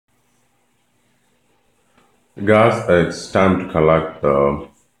Guys, it's time to collect the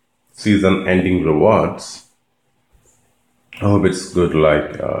season ending rewards. I hope it's good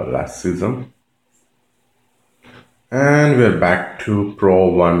like last season. And we're back to Pro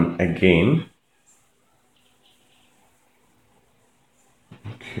 1 again.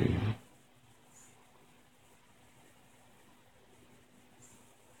 Okay.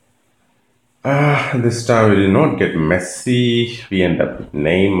 This time we did not get Messi. We end up with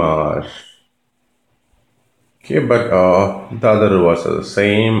Neymar. Okay, but the other rewards are the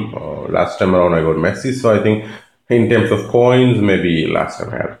same. Last time around I got Messi, so I think in terms of coins, maybe last time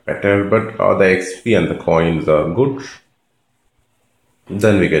I had better, but the XP and the coins are good.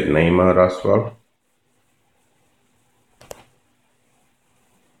 Then we get Neymar as well.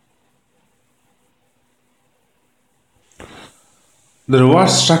 The reward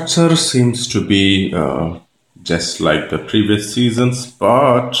structure seems to be just like the previous seasons,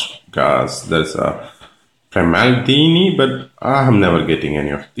 but guys, there's a Maldini, but I'm never getting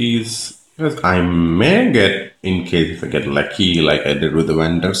any of these. Because I may get in case if I get lucky, like I did with the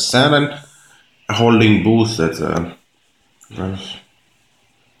Van and holding boost. That's an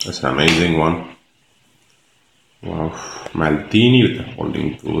amazing one. Wow, Maldini with a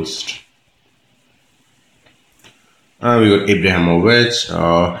holding boost. We got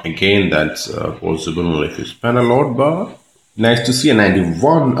Ibrahimovic. Again, that's possible only if you spend a lot, but nice to see a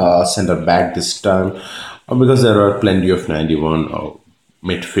 91 center back this time because there are plenty of 91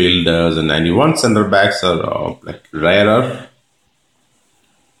 midfielders and 91 center backs are like rarer.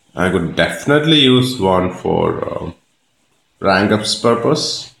 I could definitely use one for rank ups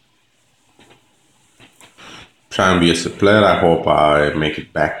purpose. Try and be as a player. I hope I make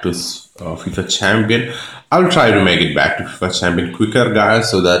it back to FIFA champion. I'll try to make it back to FIFA champion quicker, guys,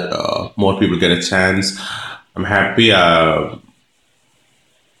 so that more people get a chance. I'm happy. I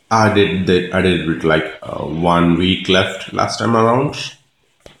did it with like 1 week left last time around.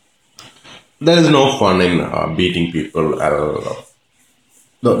 There is no fun in beating people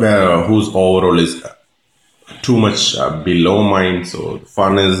whose overall is too much below mine. So the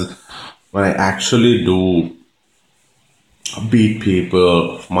fun is when I actually do beat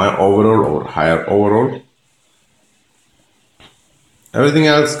people of my overall or higher overall. Everything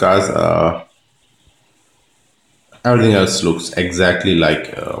else, guys, everything else looks exactly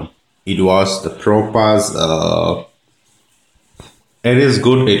like it was the Pro Pass. It is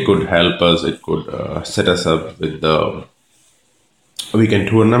good. It could help us. It could set us up with the weekend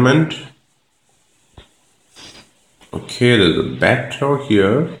tournament. Okay, there's a battle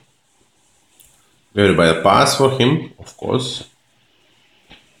here. We have to buy a pass for him, of course.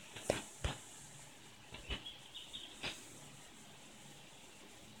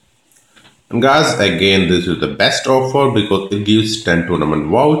 And guys, again, this is the best offer because it gives 10 tournament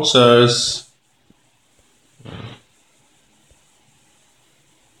vouchers.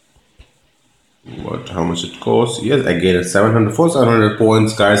 What? How much it costs? Yes, again, it's 700 for 700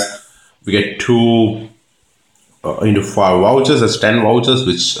 points, guys. We get 2 into 5 vouchers. That's 10 vouchers,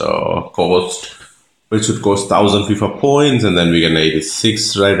 which would cost 1,000 FIFA points, and then we get an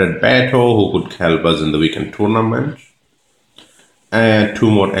 86 rated Beto who could help us in the weekend tournament. And 2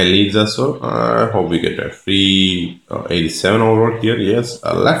 more elites as well. I hope we get a free 87 overall here. Yes,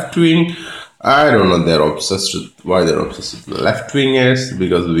 a left wing. I don't know they're obsessed with why they're obsessed with left wingers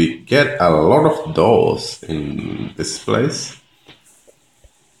because we get a lot of those in this place.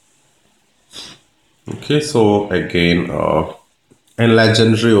 Okay, so again, and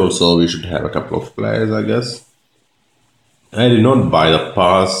legendary also we should have a couple of players, I guess. I did not buy the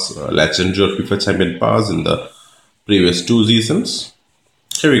pass, legendary or FIFA champion pass in the previous 2 seasons.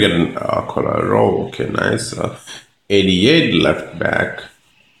 Here we get an color row. Okay, nice. 88 left back.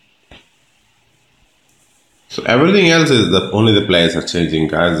 So everything else is that only the players are changing,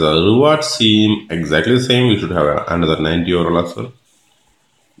 guys. The rewards seem exactly the same. We should have another 90 overall as well.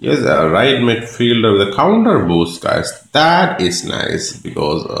 Yes, a right midfielder with a counter boost, guys. That is nice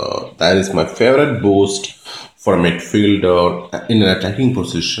because that is my favorite boost for a midfielder in an attacking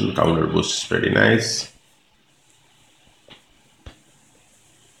position. Counter boost is pretty nice.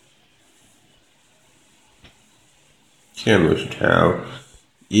 Okay, and we should have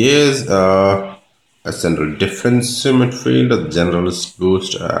a central defensive midfielder, generalist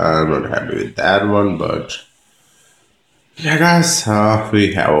boost. I'm not happy with that one, but yeah, guys,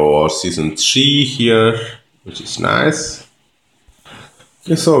 we have our season 3 here, which is nice.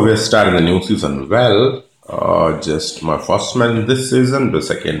 Okay, so we're starting the new season well. Just my first match this season was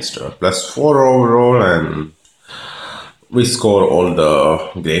against +4 overall, and we score all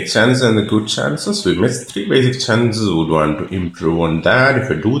the great chances and the good chances. We miss three basic chances. Would want to improve on that.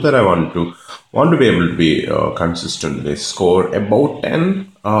 If I do that, I want to be able to be consistently score about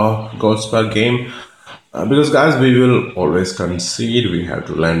 10 goals per game. Because guys, we will always concede. We have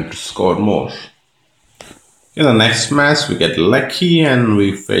to learn to score more. In the next match, we get lucky and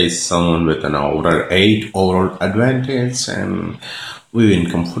we face someone with an over 8 overall advantage, and we win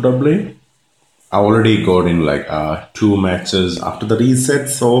comfortably. I already got in like two matches after the reset,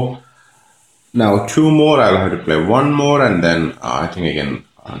 so now two more. I'll have to play one more, and then I think I can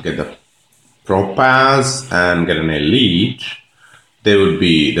get the pro pass and get an elite. They would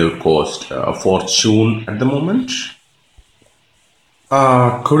cost a fortune at the moment.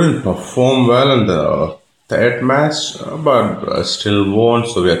 Couldn't perform well in the third match, but still won.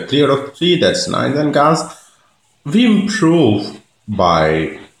 So we are 3 out of 3. That's nice. And guys, we improve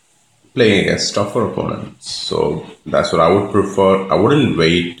by playing against tougher opponents. So that's what I would prefer. I wouldn't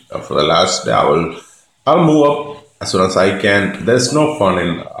wait for the last day. I'll move up as soon as I can. There's no fun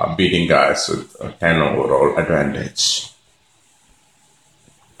in beating guys with a 10 overall advantage.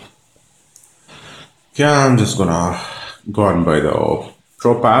 Yeah, I'm just gonna go on by the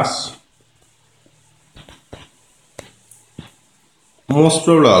pro pass. Most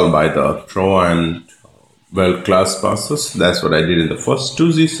probably I'll buy the pro and world class passes. That's what I did in the first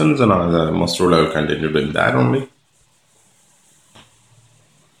 2 seasons, and most probably I'll continue doing that only.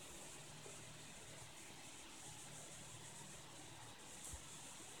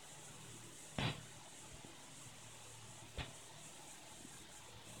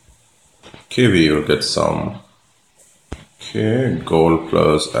 Okay, we will get some. Okay, goal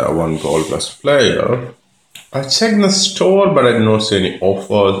plus 1 goal plus player. I checked the store, but I did not see any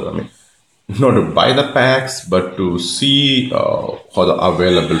offers. I mean, not to buy the packs, but to see for the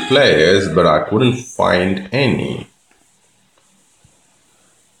available players, but I couldn't find any.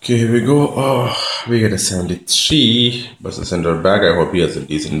 Okay, here we go. We get a 73 versus center back. I hope he has a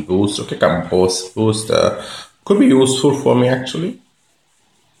decent boost. Okay, compose boost could be useful for me actually.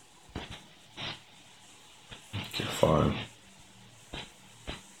 Okay, fine.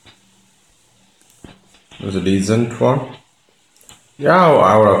 It was a decent one. Yeah,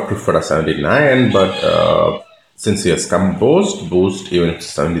 I would have preferred a 79, but since he has come boost, even if it's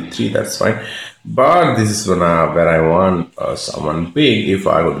 73, that's fine. But this is where I want someone big. If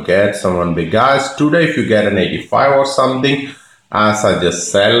I would get someone big, guys, today if you get an 85 or something, I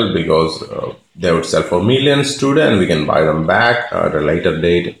suggest sell because they would sell for millions today, and we can buy them back at a later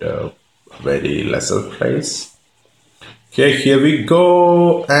date at a very lesser price. Okay, here we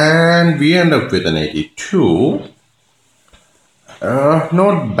go, and we end up with an 82.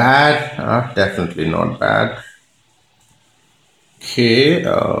 Not bad, definitely not bad. Okay,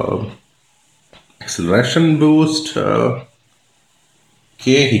 acceleration boost.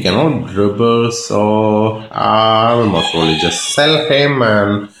 Okay, he cannot dribble, so I will most probably just sell him,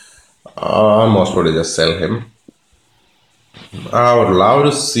 and I would love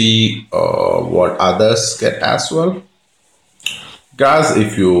to see what others get as well. Guys,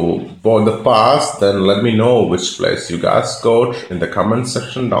 if you bought the pass, then let me know which place you guys got in the comment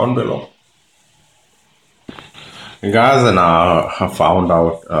section down below. And guys, and I found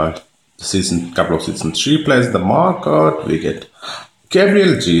out couple of season 3 plays in the market. We get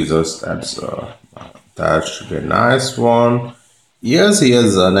Gabriel Jesus. That should be a nice one. Yes, he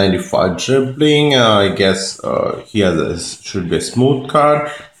has a 95 dribbling. I guess should be a smooth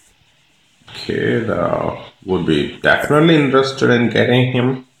card. Okay, would be definitely interested in getting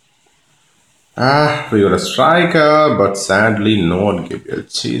him. We got a striker, but sadly not Gabriel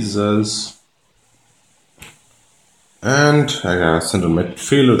Jesus. And I got a central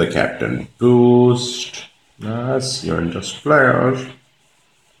midfield with a captain boost. Nice, Juventus players.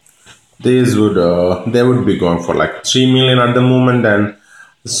 These they would be going for like 3 million at the moment, and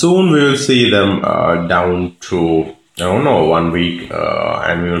soon we will see them down to, I don't know, 1 week,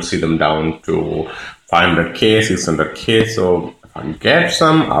 and we will see them down to 500k, 600k. So if I get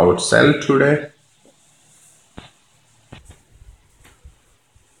some, I would sell today.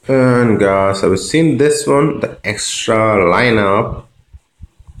 And guys, have you seen this one? The extra lineup.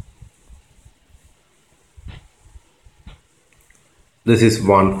 This is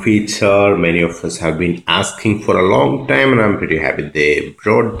one feature many of us have been asking for a long time, and I'm pretty happy they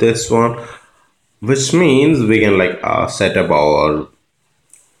brought this one, which means we can like set up our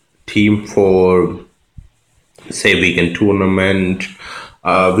team for, say, weekend tournament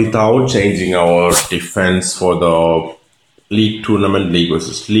without changing our defense for the league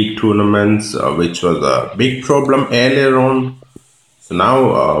versus league tournaments, which was a big problem earlier on. So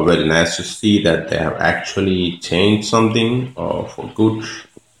now, very nice to see that they have actually changed something for good.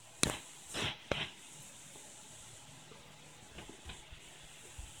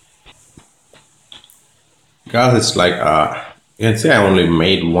 Guys, it's like you can say I only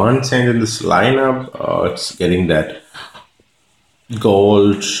made one change in this lineup. It's getting that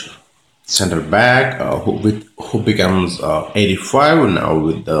gold center back who becomes 85 now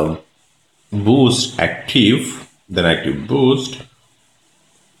with the boost active, then active boost.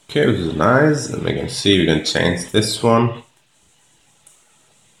 Okay, this is nice. And we can see we can change this one.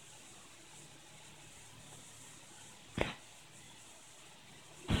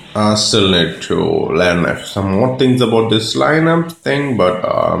 Still need to learn some more things about this lineup thing, but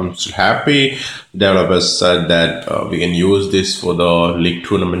I'm still happy. Developers said that we can use this for the league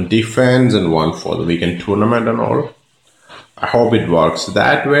tournament defense and one for the weekend tournament and all. I hope it works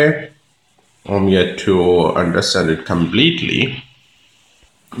that way. I'm yet to understand it completely.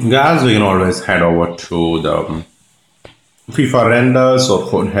 Guys, we can always head over to the FIFA renders or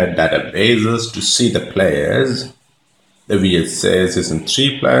Forehead databases to see the players. The VH says it's in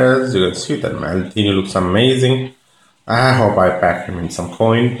 3 players. You can see that Maldini looks amazing. I hope I pack him in some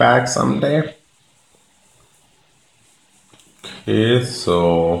coin pack someday. Okay,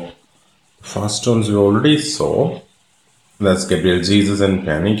 so the first ones we already saw. That's Gabriel Jesus and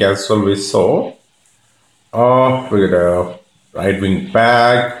Penny Castle we saw. We got a right wing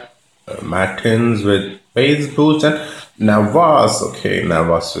back, Martins with pace boost, and Navas. Okay,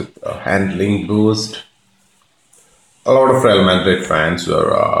 Navas with handling boost. A lot of Real Madrid fans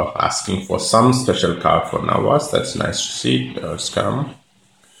were asking for some special card for Navas. That's nice to see. It's come.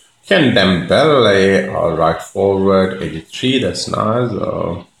 Ken Dembele, right forward, 83. That's nice.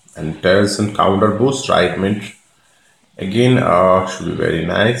 And there's some counter boost, right mid. Again, should be very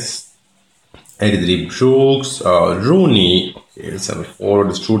nice. 83 Brooks, Rooney. Okay, center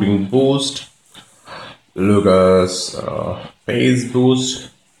forward, shooting boost. Lucas, pace boost.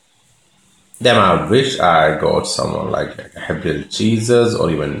 Then I wish I got someone like Gabriel Jesus or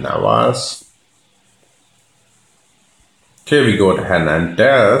even Navas. Okay, we got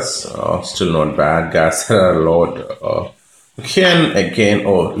Hernandez. Still not bad, guys. There are a lot. Again,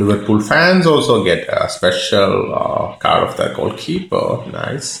 Liverpool fans also get a special card of the goalkeeper.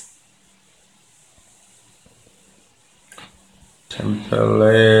 Nice.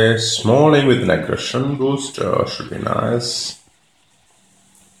 Temple Smalling with an aggression boost should be nice.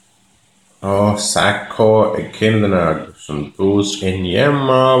 Sacco again with an aggression boost.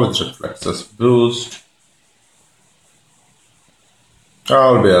 Enyema with reflexes boost.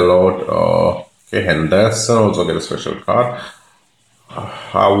 That'll be a lot. Okay, Henderson also get a special card.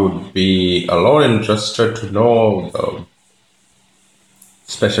 I would be a lot interested to know the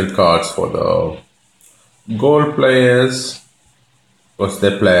special cards for the goal players because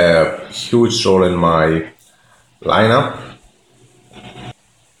they play a huge role in my lineup.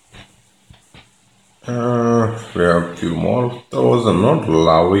 We have a few more of those. I'm not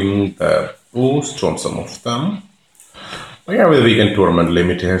loving the boost on some of them. But yeah, with weekend tournament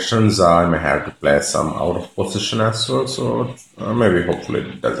limitations, I may have to play some out of position as well. So maybe hopefully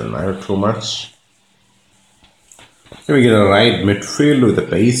it doesn't matter too much. Here we get a right midfield with a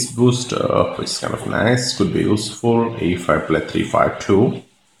base boost, which is kind of nice, could be useful if I play 3-5-2.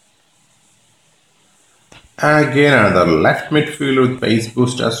 Again, another left midfield with base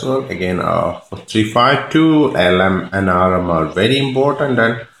boost as well. Again, for 3-5-2, LM and RM are very important,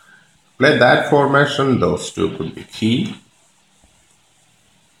 and play that formation, those two could be key.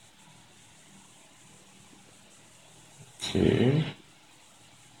 Okay.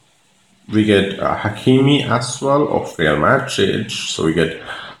 We get Hakimi as well of Real Madrid. So we get a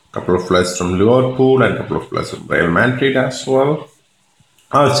couple of players from Liverpool and a couple of players from Real Madrid as well.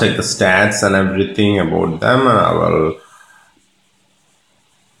 I'll check the stats and everything about them, and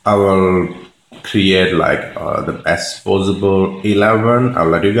I will create like the best possible 11. I'll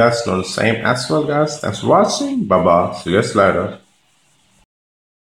let you guys know the same as well, guys. Thanks for watching. Bye bye. See you guys later.